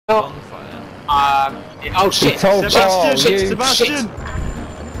bonfire. Oh shit! Sebastian!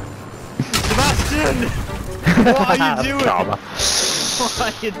 Sebastian! What are you doing? What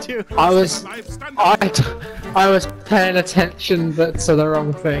are you doing? I was paying attention, but to the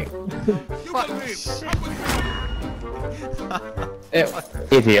wrong thing.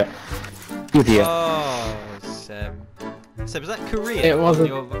 Idiot. Idiot. Oh, Seb. Seb, is that Korea? It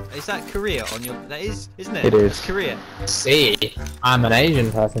wasn't. Is that Korea on your? That is, isn't it? It is. It's Korea. See, I'm an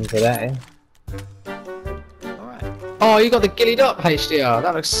Asian person today. Alright. Oh, you got the gillied up HDR.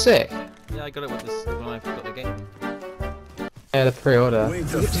 That looks sick. Yeah, I got it with this when I got the game. Yeah, the pre-order. Wake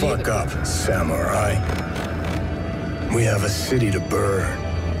the fuck up, samurai. We have a city to burn.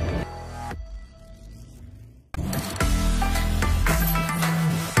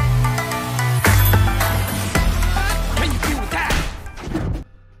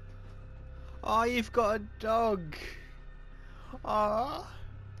 Oh, you've got a dog. Oh.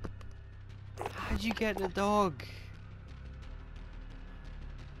 How'd you get a dog?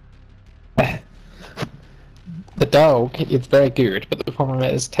 The dog is very good, but the problem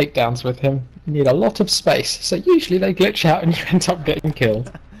is takedowns with him need a lot of space, so usually they glitch out and you end up getting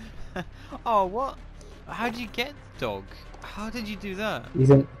killed. Oh, what? How'd you get the dog? How did you do that? He's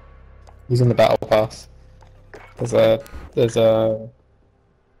in the battle pass. There's a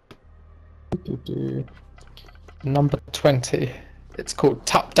number 20. It's called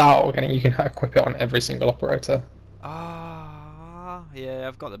Top Dog, and you can equip it on every single operator. Ah, yeah,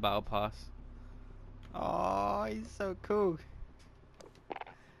 I've got the battle pass. Oh, he's so cool.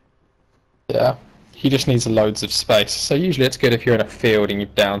 Yeah, he just needs loads of space. So usually it's good if you're in a field and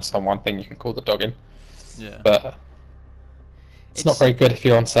you've downed someone, then you can call the dog in. Yeah. But it's not very good if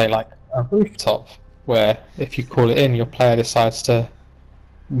you're on, say, like a rooftop, where if you call it in, your player decides to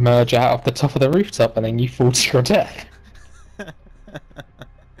merge out of the top of the rooftop and then you fall to your death.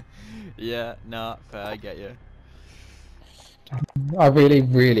 Yeah, nah, fair, I get you. I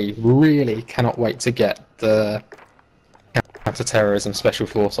really cannot wait to get the counter-terrorism special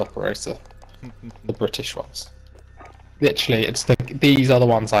force operator, the British ones. Literally, these are the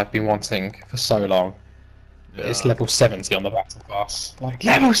ones I've been wanting for so long. Yeah. It's level 70 on the battle pass. Like,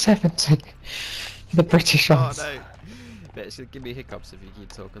 level 70! The British ones. Oh no! Bet it's gonna give me hiccups if you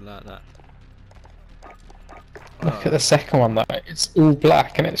keep talking like that. Look at the second one though, it's all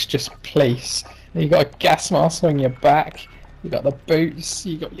black and it's just police. And you got a gas mask on your back, you got the boots,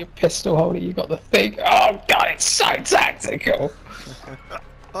 you got your pistol holder, you got the thing. Oh god, it's so tactical!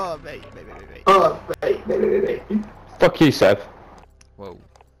 Oh mate. Oh mate. Fuck you, Seb. Whoa.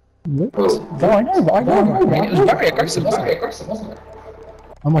 What? I know. I mean, it was very aggressive, wasn't it?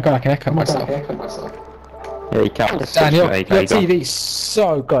 Oh my god, I can echo myself. Yeah, you can't. Dan, your TV's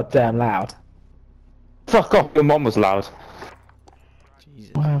so goddamn loud. Fuck off, your mom was loud.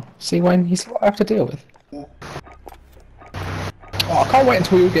 Jesus. Wow. See, Wayne, you see what I have to deal with? Oh, I can't wait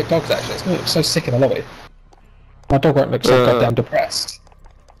until we all get dogs, actually. It's going to look so sick in the lobby. My dog won't look so goddamn depressed.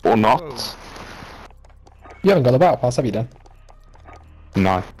 Or not. Whoa. You haven't got the battle pass, have you, Dan?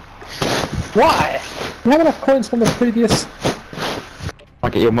 No. Why? You have enough coins from the previous... I'll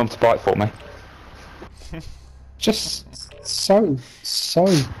get your mum to buy it for me. Just so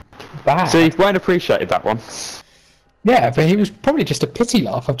bad. See, Wayne appreciated that one. Yeah, but he was probably just a pity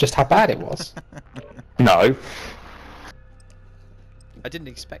laugh of just how bad it was. No. I didn't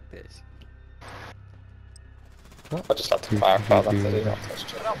expect this. I just like to clarify that.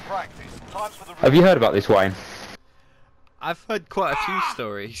 Have you heard about this, Wayne? I've heard quite a few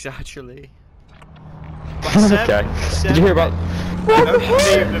stories actually. But Okay. Did you hear about... I don't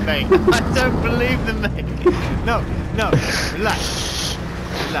believe them, mate. I don't believe them, mate. No, relax.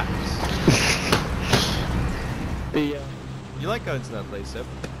 You like going to that place, Seb?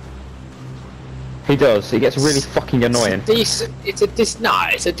 He does. He gets really fucking annoying. It's a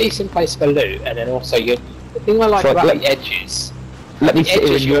decent place for loot, and then also the thing I like So, about the edges. Let me sit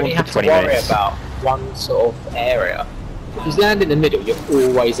here and You only yawn have for to 20 worry minutes. about one sort of area. If you land in the middle, you're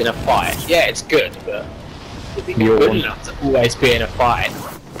always in a fight. Yeah, it's good, but if you're good enough to always be in a fight.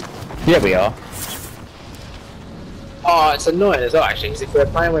 Yeah, we are. Oh, it's annoying as well, actually, because if we were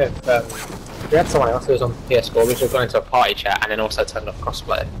playing with, we had someone else who was on PS4, we should have gone into a party chat and then also turned off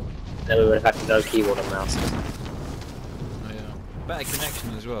crossplay. Then we would have had no keyboard and mouse. Oh yeah. Better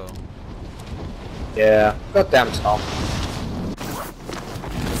connection as well. Yeah. Goddamn Tom.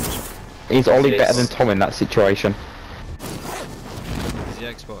 Is Ollie better than Tom in that situation? Is the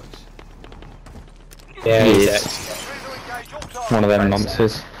Xbox? Yeah, He he's is. One of them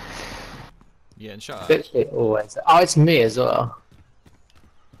nonsense. Yeah, and shut up. literally always. Oh, it's me as well.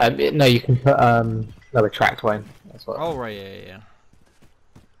 No, you can put no retract Wayne. That's what. Oh right, yeah.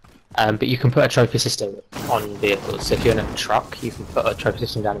 But you can put a trophy system on vehicles. So if you're in a truck, you can put a trophy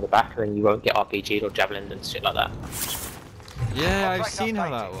system down in the back, and then you won't get RPG'd or javelined and shit like that. Yeah, I've seen how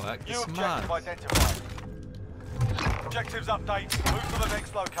that works. It's mad. Objectives update. Move to the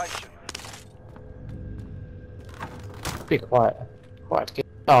next location. Be quiet.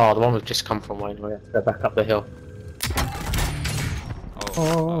 Oh, the one we've just come from, Wayne. We have to go back up the hill.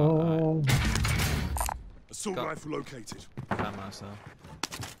 Oh. Assault rifle located. Famous,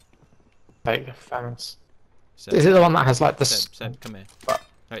 Like, famous. Seb, Is it the one that has like the? Seb, come here. What?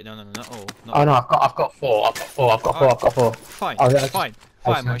 Wait, no, not all. Not Oh no, all. I've got four. I've got four. Fine, Oh, yeah, fine.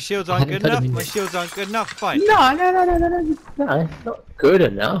 okay. My shields I aren't hadn't good put them enough. in My yet. shields aren't good enough. Fine. No, not good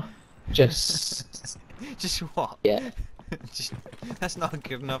enough. Just Just what? yeah. Just, that's not a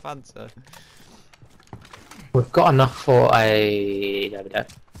good enough answer. We've got enough for a. There we go.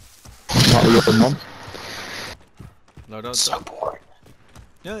 Not the other one. No, don't. So boring.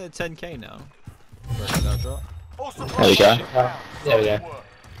 You know they're 10k now. There we go. There we go.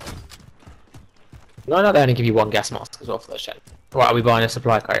 No, they only give you one gas mask as well for those shit. Right, are we buying a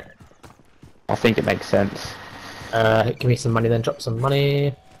supply crate? I think it makes sense. Give me some money then, drop some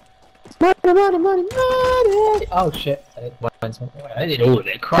money. Money! Oh shit. I did all of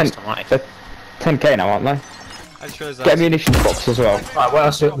it, Christ almighty. They're 10k now, aren't they? I just realised Get a munitions box as well. Right, what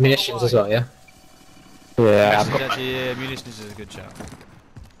else do we munitions as well, yeah? Yeah, Actually, munitions is a good shout.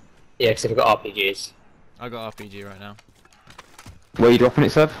 Yeah, because we've got RPGs. I got RPG right now. where are you dropping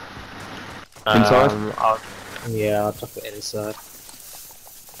it, Seb? Inside? I'll drop it inside.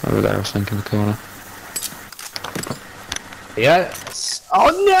 Over there, I think, in the corner. Yeah. Oh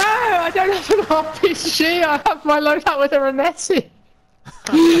no! I don't have an RPG! I have my loadout with a Renetti!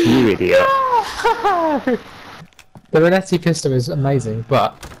 You idiot. The Renetti pistol is amazing,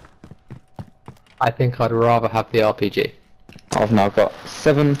 but I think I'd rather have the RPG. I've now got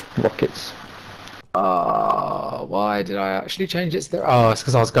 7 rockets. Oh, why did I actually change it to the... Oh, it's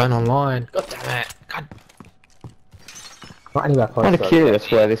because I was going online. God damn it. God. Not anywhere close. I'm kind of curious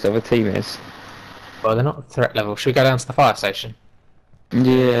where this other team is. Well, they're not threat level. Should we go down to the fire station?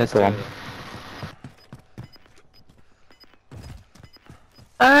 Yeah, go on.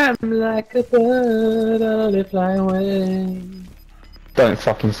 I'm like a bird on a fly away. Don't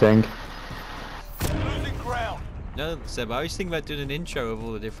fucking sing. Losing ground. No, Seb, I always think about doing an intro of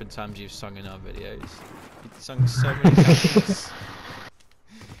all the different times you've sung in our videos. You've sung so many times.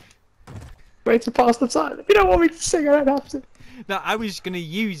 Way to pass the time. If you don't want me to sing, I don't have to. No, I was just gonna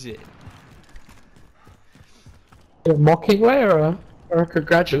use it. In a mocking way or a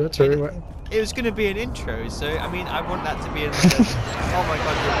congratulatory way? It was gonna be an intro, so I mean, I want that to be in the, oh my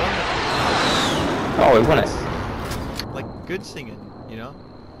god, Oh, we won it. you're wonderful. Like good singing, you know?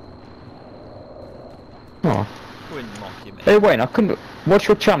 Oh. I wouldn't mock you, mate. Hey, Wayne, I couldn't. What's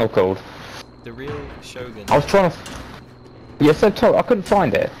your channel called? The Real Shogun. I was trying to. Yeah, Seb told. I couldn't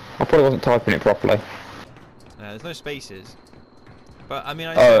find it. I probably wasn't typing it properly. There's no spaces. But I mean,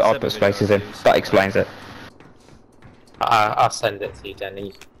 I Oh, sent I'll Seb a put video spaces or in. two, so- That explains it. I'll send it to you,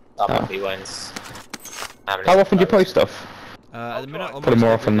 Danny. That Oh. might be when's... How often do you post stuff? At the minute, Probably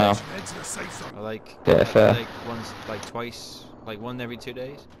more often now. Or like, Yeah, fair. like once, like twice, like one every 2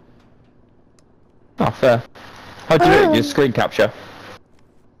 days. Oh, fair. How'd you do it? Just screen capture?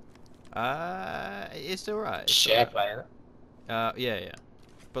 It's alright. Share player. Yeah.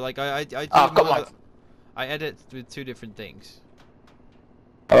 But like, I do Oh, come more- on. I edit with 2 different things.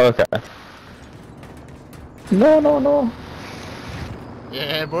 Oh, okay. No.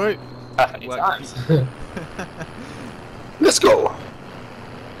 Yeah, boy. Perfect Work. times. Let's go!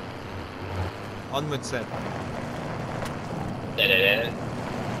 Onward, Seb.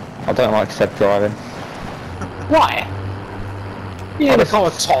 I don't like Seb driving. Why? Yeah, the car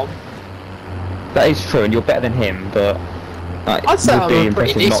with Tom. That is true, and you're better than him, but like, I'd say it would be I'm a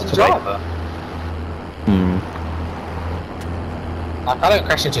pretty impressive not decent to driver. Hmm. Like, I don't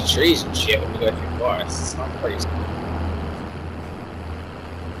crash into trees and shit when we go through forests. I'm pretty...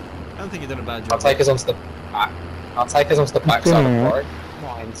 I don't think you've done a bad job. I'll take us onto the back. I'll take us onto the back side of the Yeah. forest.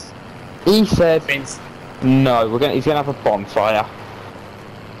 Mines. He said, Means... no, he's gonna have a bonfire.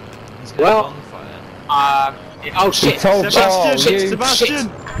 He's got Well- a bonfire. Oh shit! told- Sebastian! Oh, you- Sebastian!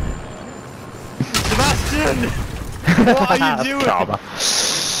 Sebastian! What are you doing? Karma.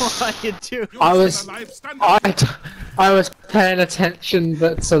 What are you doing? I was paying attention,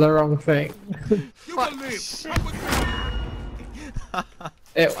 but to the wrong thing.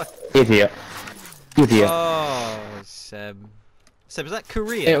 Idiot. Oh, Seb. Seb, is that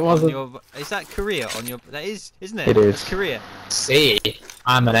Korea? It wasn't- On your, is that Korea on your? That is, isn't it? It is. It's Korea. See,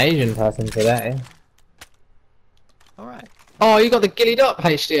 I'm an Asian person today. All right. Oh, you got the gillied up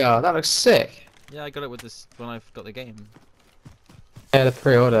HDR. That looks sick. Yeah, I got it with this when I got the game. Yeah, the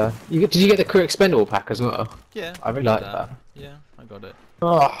pre-order. Did you get the crew expendable pack as well? Yeah. I really like that. Yeah, I got it.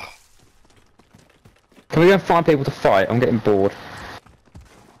 Oh. Can we go and find people to fight? I'm getting bored.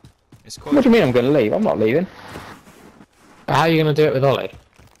 It's What do you mean I'm going to leave? I'm not leaving. How are you going to do it with Ollie?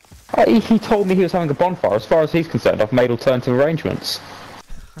 He told me he was having a bonfire. As far as he's concerned, I've made alternative arrangements.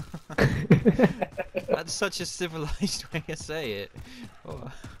 That's such a civilized way to say it. Oh.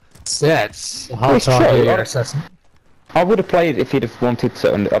 Yeah, it's hard It's to argue true. your assessment. I would have played if he'd have wanted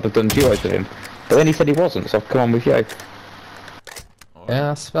to, and I'd have done duos with him. But then he said he wasn't, so I've come on with you. Yeah,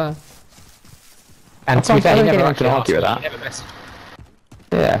 that's fair. And I to be can't- fair, I he don't never think actually anyone can argue asked with me, that. he never messaged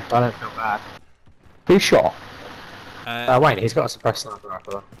me. Yeah. I don't feel bad. Who shot? Wayne, he's got a suppressed sniper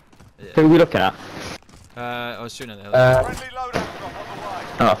rifle. Who are we looking at? I was shooting at the Friendly loadout drop on the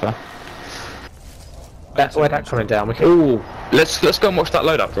way. Oh, fair. Where's that coming down? We can... Ooh, let's go and watch that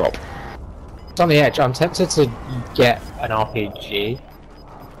loadout drop. It's on the edge. I'm tempted to get an RPG.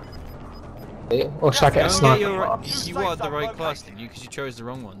 Or should I get a sniper? You wanted the right class, didn't you? Because you chose the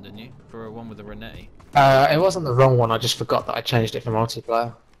wrong one, didn't you? For a one with a Renee. It wasn't the wrong one, I just forgot that I changed it for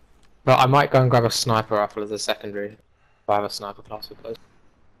multiplayer. But I might go and grab a sniper rifle as a secondary. If I have a sniper class with those.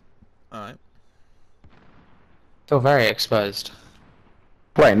 Alright. Still very exposed.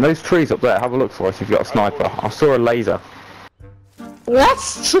 Wait, in those trees up there, have a look for us if you've got a sniper. I saw a laser. What?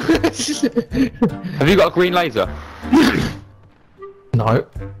 Have you got a green laser? No.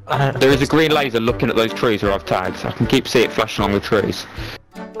 There is a green laser looking at those trees where I've tagged. I can keep seeing it flashing on the trees.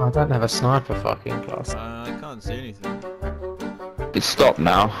 I don't have a sniper fucking class. I can't see anything. It's stopped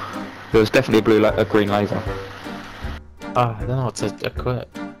now. There was definitely a green laser. Oh, I don't know what to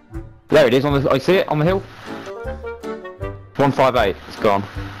equip. There it is. I see it on the hill. 158. It's gone.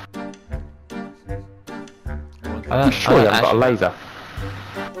 I'm sure you haven't got a laser.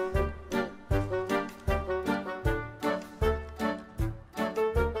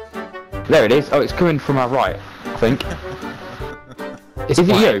 There it is. Oh, it's coming from our right, I think. Is it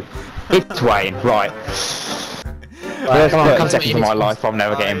you? It's Wayne, right. There's 30 seconds of my life I'm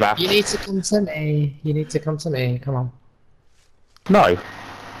never getting back. You need to come to me. You need to come to me. Come on. No.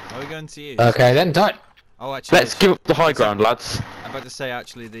 Are we going to you? Okay, then don't. Oh, actually, Let's give up the high ground, lads. I'm about to say,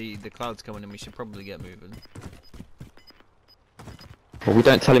 actually, the cloud's coming and we should probably get moving. Well, we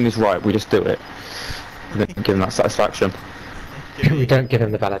don't tell him he's right, we just do it. We don't give him that satisfaction. We don't give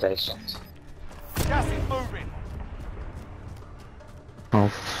him the validations. Gas is moving.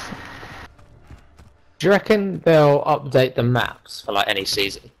 Oh. Do you reckon they'll update the maps for like any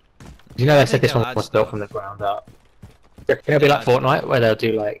season? You know they said this they'll one add was built stuff. from the ground up. Do you reckon it'll be like Fortnite where they'll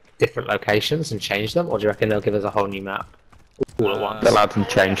do like different locations and change them, or do you reckon they'll give us a whole new map all at once? They'll add and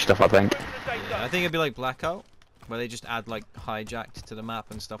change stuff, I think. Yeah, I think it'd be like Blackout, where they just add like hijacked to the map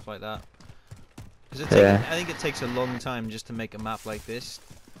and stuff like that. Because I think it takes a long time just to make a map like this.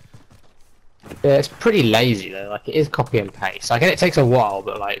 Yeah, it's pretty lazy though. Like it is copy and paste. I get it takes a while,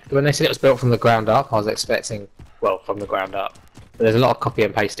 but like when they said it was built from the ground up, I was expecting from the ground up. But there's a lot of copy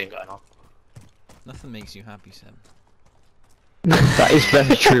and pasting going on. Nothing makes you happy, Sam. That is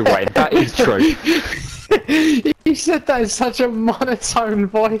very true, Wayne. That is true. You said that in such a monotone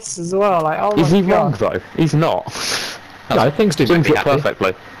voice as well. Like, oh my Is he God. wrong though? He's not. No, things do make Sums me it happy.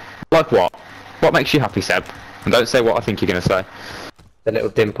 perfectly. Like what? What makes you happy, Seb? And don't say what I think you're gonna say. The little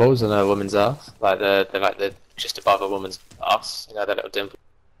dimples in a woman's ass, like the just above a woman's ass. You know, the little dimple.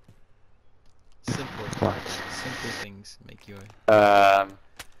 Simple. Right. Simple things make you.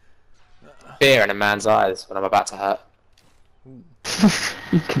 Fear in a man's eyes when I'm about to hurt.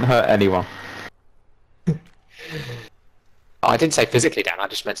 You can hurt anyone. Oh, I didn't say physically, Dan. I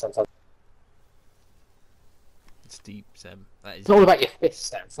just meant sometimes. It's deep, Sam. That is. It's all about your fists,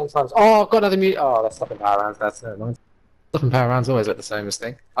 Dan. Sometimes. Oh, I've got another mute. Oh, that's stopping power rounds. That's no mind. Stopping power rounds always look the same as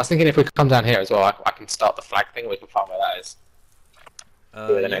thing. I was thinking if we come down here as well, I can start the flag thing. We can find where that is.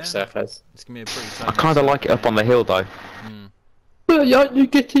 Where the next surface. It's gonna be a pretty. I kind of like it up on the hill though. Well, aren't you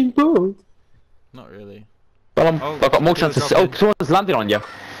getting bored? Not really. Well, Oh, I've got more chance to see. Oh, someone's landing on you.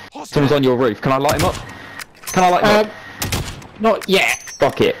 Someone's on your roof. Can I light him up? Can I light him up? Not yet.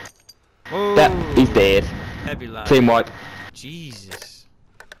 Fuck it. Oh, That he's dead. heavy lag. Team wipe. Jesus.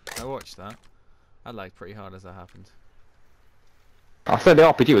 I watched that. I lagged pretty hard as that happened. I said the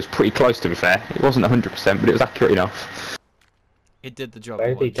RPG was pretty close to be fair. It wasn't 100%, but it was accurate enough. It did the job. Where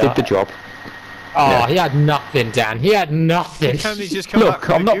I did he wanted. Did the job. Oh, Yeah. He had nothing, Dan. He had nothing. Can he just come Look, back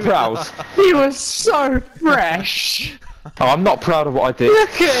I'm not with proud. He was so fresh. Oh, I'm not proud of what I did.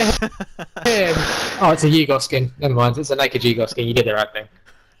 Look at him. Oh, it's a Yugos skin. Never mind. It's a naked Yugos skin. You did the right thing.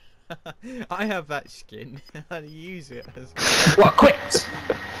 I have that skin. I use it as. What, equipped?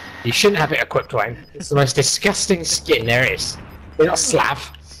 You shouldn't have it equipped, Wayne. It's the most disgusting skin there is. You're not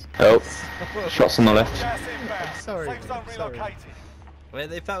Slav. Oh, shots on the left. Gas inbound. Sorry, Safe zone mate, sorry. relocated. Where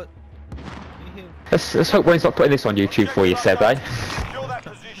they found. Let's hope Wayne's not putting this on YouTube for you, Seb, eh? Secure that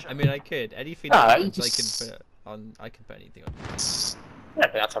position. I mean, I could. Anything No, that you I can just- put it on. I can put anything on. Yeah,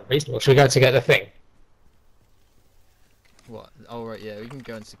 but that's unreasonable. Should we go to get the thing? What? Oh right, yeah. We can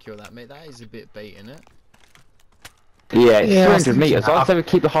go and secure that, mate. That is a bit bait, isn't it? Yeah, it's Yeah, I was 300 metres. thinking I'd say we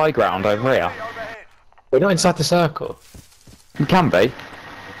keep the high ground over here. Overhead. We're not inside the circle. You can be.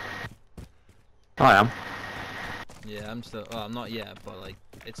 I am. Yeah, I'm still. Oh, I'm not yet, but like,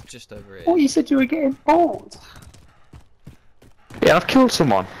 it's just over here. Oh, you said you were getting bored. Yeah, I've killed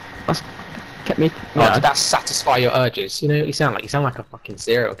someone. That's kept me. No, No. did that satisfy your urges? You know what you sound like? You sound like a fucking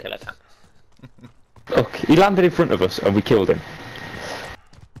serial killer now. Look, he landed in front of us and we killed him.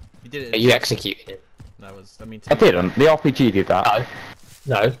 You did it. Yeah, you executed him. That was. I mean. I didn't. The RPG did that.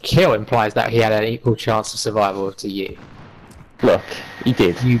 No, kill implies that he had an equal chance of survival to you. Look, he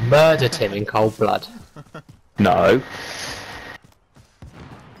did. You murdered him in cold blood. No.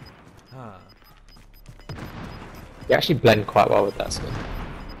 Ah. You actually blend quite well with that skin.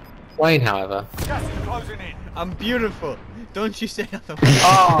 Wayne, however. Gas is closing in. I'm beautiful. Don't you say otherwise.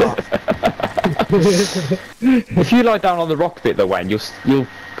 Oh! If you lie down on the rock bit though, Wayne, you'll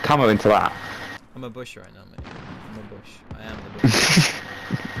camo into that. I'm a bush right now, mate. I'm a bush. I am the bush.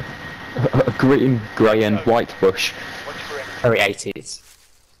 A green, grey and white bush. Very 80s.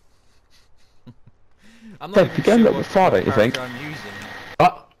 I'm Dave, not you're even going a sure little what bit far, don't you think? character I'm using.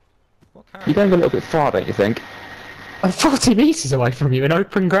 What? What You're character? going a little bit far, don't you think? I'm 40 metres away from you in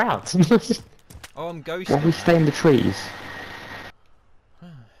open ground. Oh, I'm ghosting. While we stay in the trees.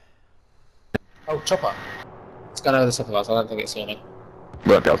 Oh, chopper. It's gone over the top of us. I don't think it's seen it.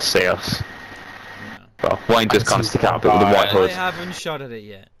 Won't be able to see us. No. Well, Wayne does kind of stick out a bit with the white I hood. haven't shot at it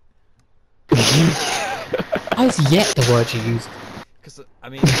yet. How is yet the word you used? Because, I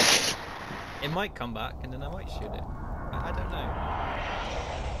mean, it might come back and then I might shoot it. I don't know.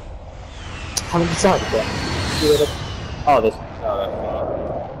 Haven't decided yet. Oh, this. Oh,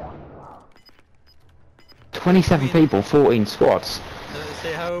 27 people, 14 squads.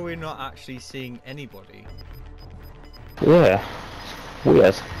 So how are we not actually seeing anybody? Yeah.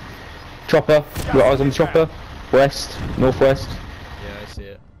 Weird. Chopper. Your eyes on the chopper. West. Northwest. Yeah, I see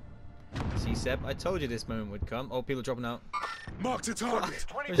it. See, Seb, I told you this moment would come. Oh, people dropping out. Mark the target.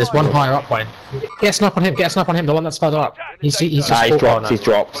 there's one higher up, Wayne. Get a snipe on him. Get a snipe on him. The one that's further up. He's just Ah, he's fought dropped. on He's that.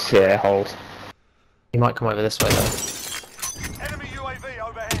 dropped. Yeah, hold. He might come over this way though. Enemy UAV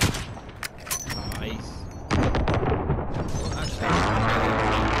overhead. Nice. Actually,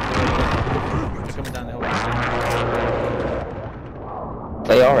 they're coming down the hill.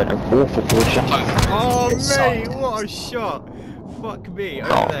 They are in an awful position. Oh, It's mate, soft. what a shot! Fuck me,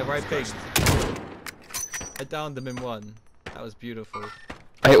 over Oh. there, right pinged. I downed them in one. That was beautiful.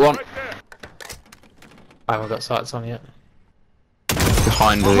 I hit one I haven't got sights on yet.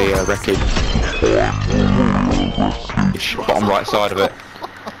 behind the wreckage. Bottom right side of it.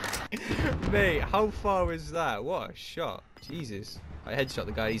 Mate, how far was that? What a shot. Jesus. I headshot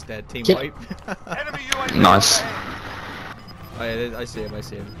the guy, he's dead. Team Chip. wipe. Enemy UAV Nice. overhead. Oh, yeah, I see him, I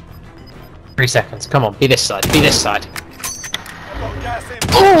see him. 3 seconds. Come on, be this side. Be this side. I've got gas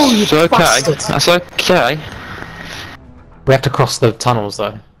inbound. Oh, you It's okay. bastard. That's okay. We have to cross the tunnels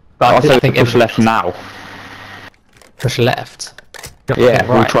though. But I think push every- left now. Push left. Yeah,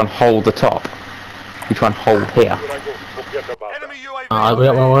 we'll right. try and hold the top. We try and hold here. Enemy UAV We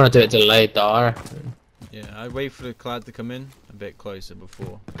overhead. want to do it delayed though. I reckon. Yeah, I'd wait for the cloud to come in a bit closer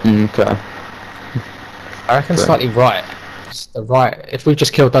before. Okay. I reckon Right. slightly right. Just the right. If we've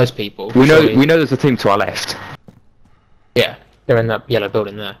just killed those people. We know surely- there's a team to our left. Yeah, they're in that yellow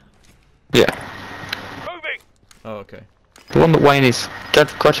building there. Yeah. Moving. Oh, okay. The one that Wayne is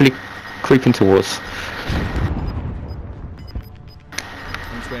gradually creeping towards.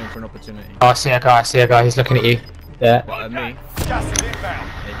 I'm just waiting for an opportunity. Oh, I see a guy. I see a guy. He's looking at you. There. What, at me? Gas is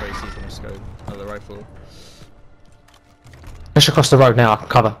inbound. Anybody sees on the scope. Oh, the rifle. Push across the road now. I can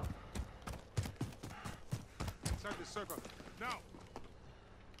cover.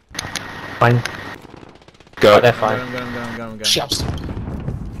 Fine. Go. Right, they're I'm fine. going. Shuts.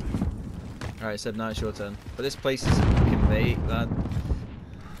 Alright, Seb, now it's your turn. But this place is fucking bait, lad.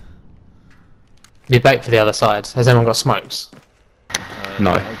 You bait for the other side. Has anyone got smokes?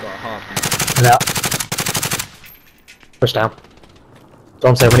 No. I've got a half. No. Push down.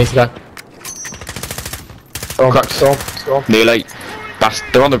 Storm said we need to go. Storm, Cracked. storm. Nearly.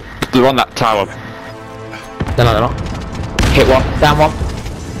 They're on that tower. No, they're not. Hit one. Down one.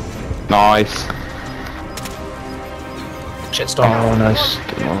 Nice. Shit, stop. Oh, nice.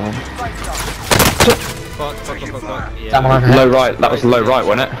 Come on. Fuck. Yeah. Damn, I'm over Low here. right. That was low right,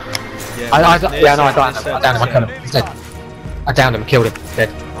 wasn't it? I downed him. I killed him. He's dead. I downed him, killed him. Dead.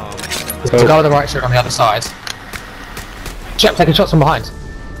 There's a guy with the right shoot on the other side. Chip taking shots from behind.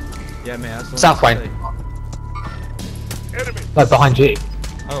 Yeah, mate. That's the one South I Wayne. say. Enemy. No, behind you.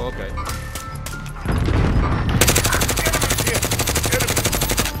 Oh, okay.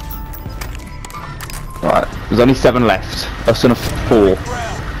 Right. There's only 7 left. Us and a 4.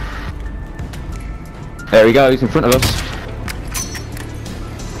 There he goes in front of us.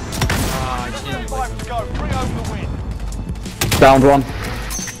 Ah, I just didn't like 5 to go. Bring home the win. Downed one.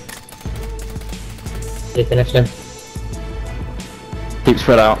 You finished him. Keep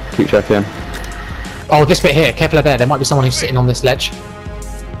spread out. Keep checking. Oh, this bit here. Careful of there. There might be someone who's sitting on this ledge.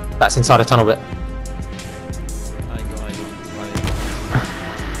 That's inside a tunnel bit. I got.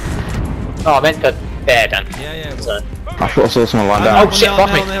 Oh, I meant the there, Dan. Yeah. So. I thought I saw someone lying Oh, down. shit, no,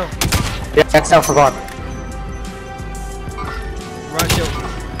 above me. no. Yeah, that's self-revive. Right shield.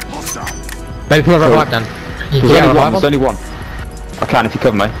 Maybe put a revive, Dan. You There's get a only one. revive There's on? only one. I can if you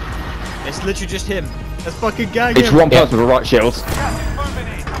cover me. It's literally just him. Let's fucking gang It's him. one person with a right shield. Gas is moving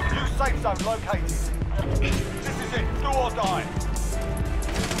in. New safe zone located. This is it. Do or die.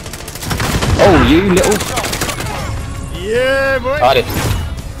 Oh, you little. Yeah, boy. Got it.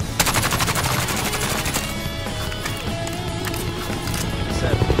 So,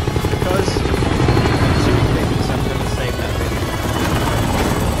 because two things, I'm going to save that bit.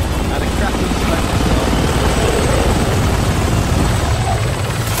 I had a crappy select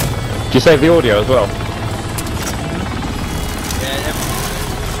Did you save the audio as well? Yeah,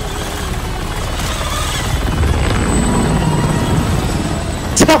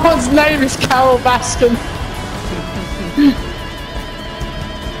 Someone's name is Carol Baskin.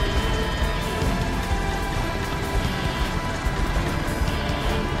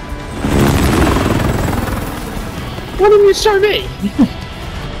 Why didn't you show me?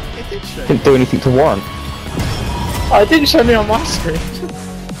 it did show. Didn't do anything to warrant. Oh, it didn't show me on my screen.